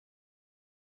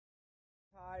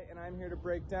Ty, and I'm here to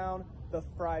break down the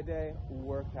Friday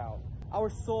workout. Our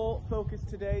sole focus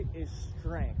today is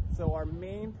strength. So our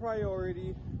main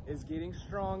priority is getting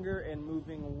stronger and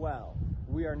moving well.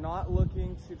 We are not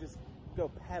looking to just go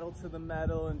pedal to the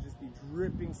metal and just be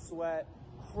dripping sweat,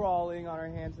 crawling on our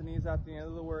hands and knees at the end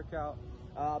of the workout.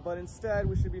 But instead,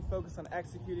 we should be focused on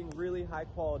executing really high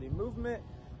quality movement.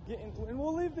 And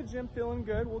we'll leave the gym feeling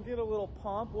good. We'll get a little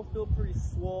pump. We'll feel pretty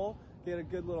swole, get a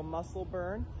good little muscle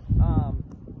burn.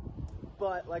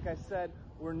 But like I said,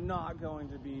 we're not going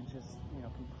to be just,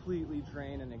 completely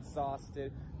drained and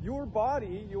exhausted. Your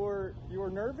body, your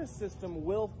nervous system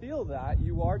will feel that.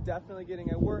 You are definitely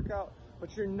getting a workout,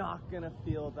 but you're not gonna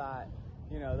feel that,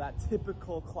 that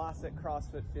typical classic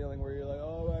CrossFit feeling where you're like,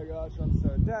 oh my gosh, I'm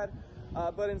so dead.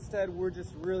 But instead, we're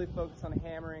just really focused on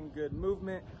hammering good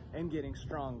movement and getting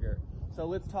stronger. So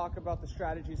let's talk about the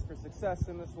strategies for success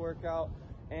in this workout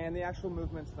and the actual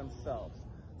movements themselves.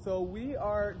 So we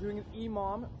are doing an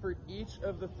EMOM for each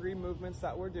of the 3 movements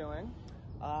that we're doing.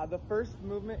 The first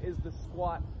movement is the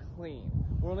squat clean.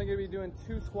 We're only gonna be doing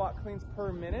 2 squat cleans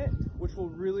per minute, which will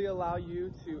really allow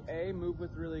you to A, move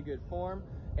with really good form,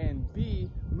 and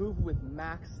B, move with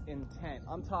max intent.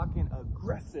 I'm talking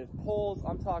aggressive pulls,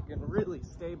 I'm talking really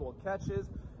stable catches,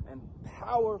 and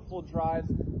powerful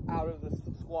drives out of the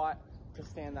squat to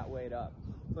stand that weight up.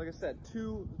 So like I said,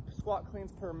 2 squat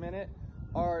cleans per minute.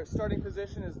 Our starting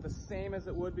position is the same as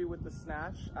it would be with the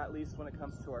snatch, at least when it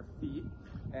comes to our feet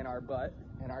and our butt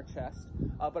and our chest.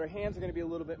 But our hands are gonna be a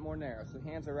little bit more narrow. So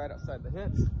hands are right outside the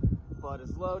hips, butt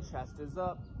is low, chest is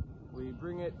up. We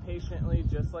bring it patiently,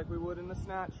 just like we would in the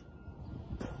snatch.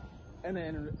 And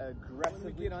then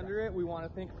aggressively get under it, we wanna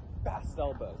think fast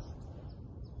elbows.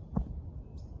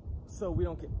 So we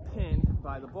don't get pinned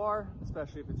by the bar,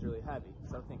 especially if it's really heavy.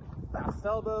 So think fast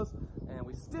elbows, and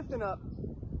we stiffen up,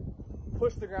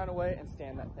 push the ground away, and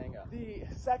stand that thing up. The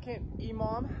second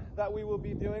EMOM that we will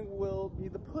be doing will be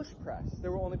the push press.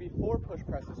 There will only be 4 push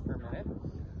presses per minute.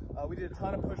 We did a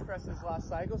ton of push presses last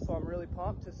cycle, so I'm really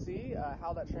pumped to see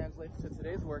how that translates to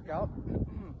today's workout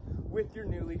with your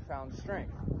newly found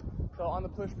strength. So on the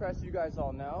push press, you guys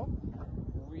all know,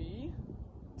 we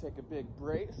take a big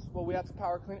brace. Well, we have to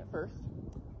power clean it first,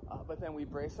 but then we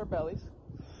brace our bellies.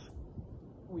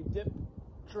 We dip,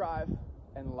 drive,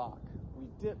 and lock. We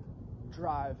dip,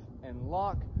 drive, and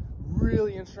lock,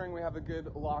 really ensuring we have a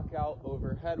good lockout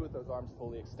overhead with those arms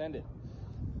fully extended.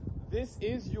 This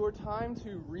is your time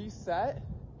to reset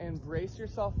and brace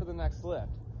yourself for the next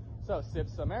lift. So sip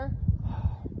some air,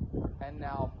 and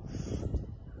now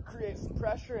create some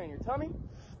pressure in your tummy,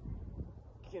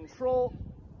 control,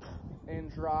 and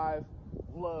drive,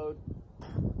 load.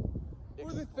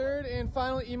 For the third and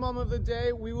final EMOM of the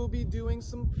day, we will be doing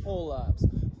some pull-ups.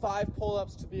 5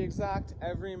 pull-ups to be exact,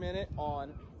 every minute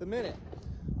on the minute.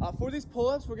 For these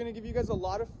pull-ups, we're gonna give you guys a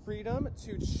lot of freedom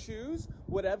to choose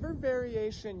whatever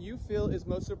variation you feel is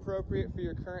most appropriate for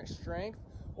your current strength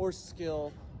or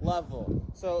skill level.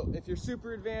 So if you're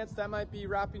super advanced, that might be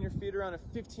wrapping your feet around a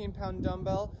 15-pound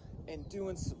dumbbell and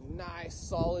doing some nice,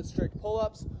 solid, strict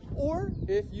pull-ups. Or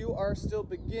if you are still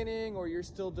beginning or you're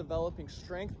still developing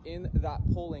strength in that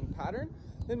pulling pattern,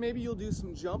 then maybe you'll do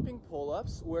some jumping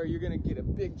pull-ups where you're gonna get a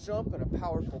big jump and a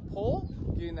powerful pull,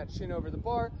 getting that chin over the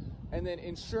bar, and then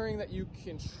ensuring that you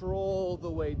control the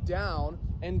way down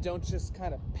and don't just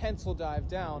kind of pencil dive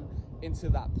down into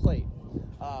that plate.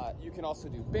 You can also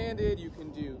do banded, you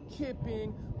can do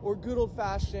kipping, or good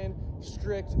old-fashioned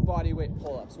strict bodyweight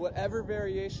pull-ups. Whatever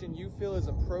variation you feel is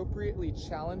appropriately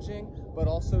challenging but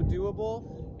also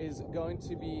doable is going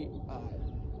to be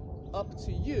up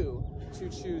to you to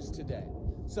choose today.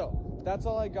 So that's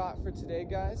all I got for today,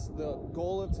 guys. The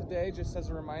goal of today, just as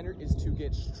a reminder, is to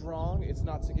get strong. It's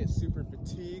not to get super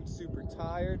fatigued, super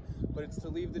tired, but it's to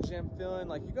leave the gym feeling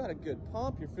like you got a good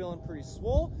pump, you're feeling pretty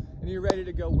swole, and you're ready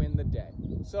to go win the day.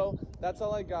 So that's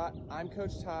all I got. I'm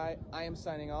Coach Ty. I am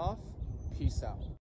signing off. Peace out.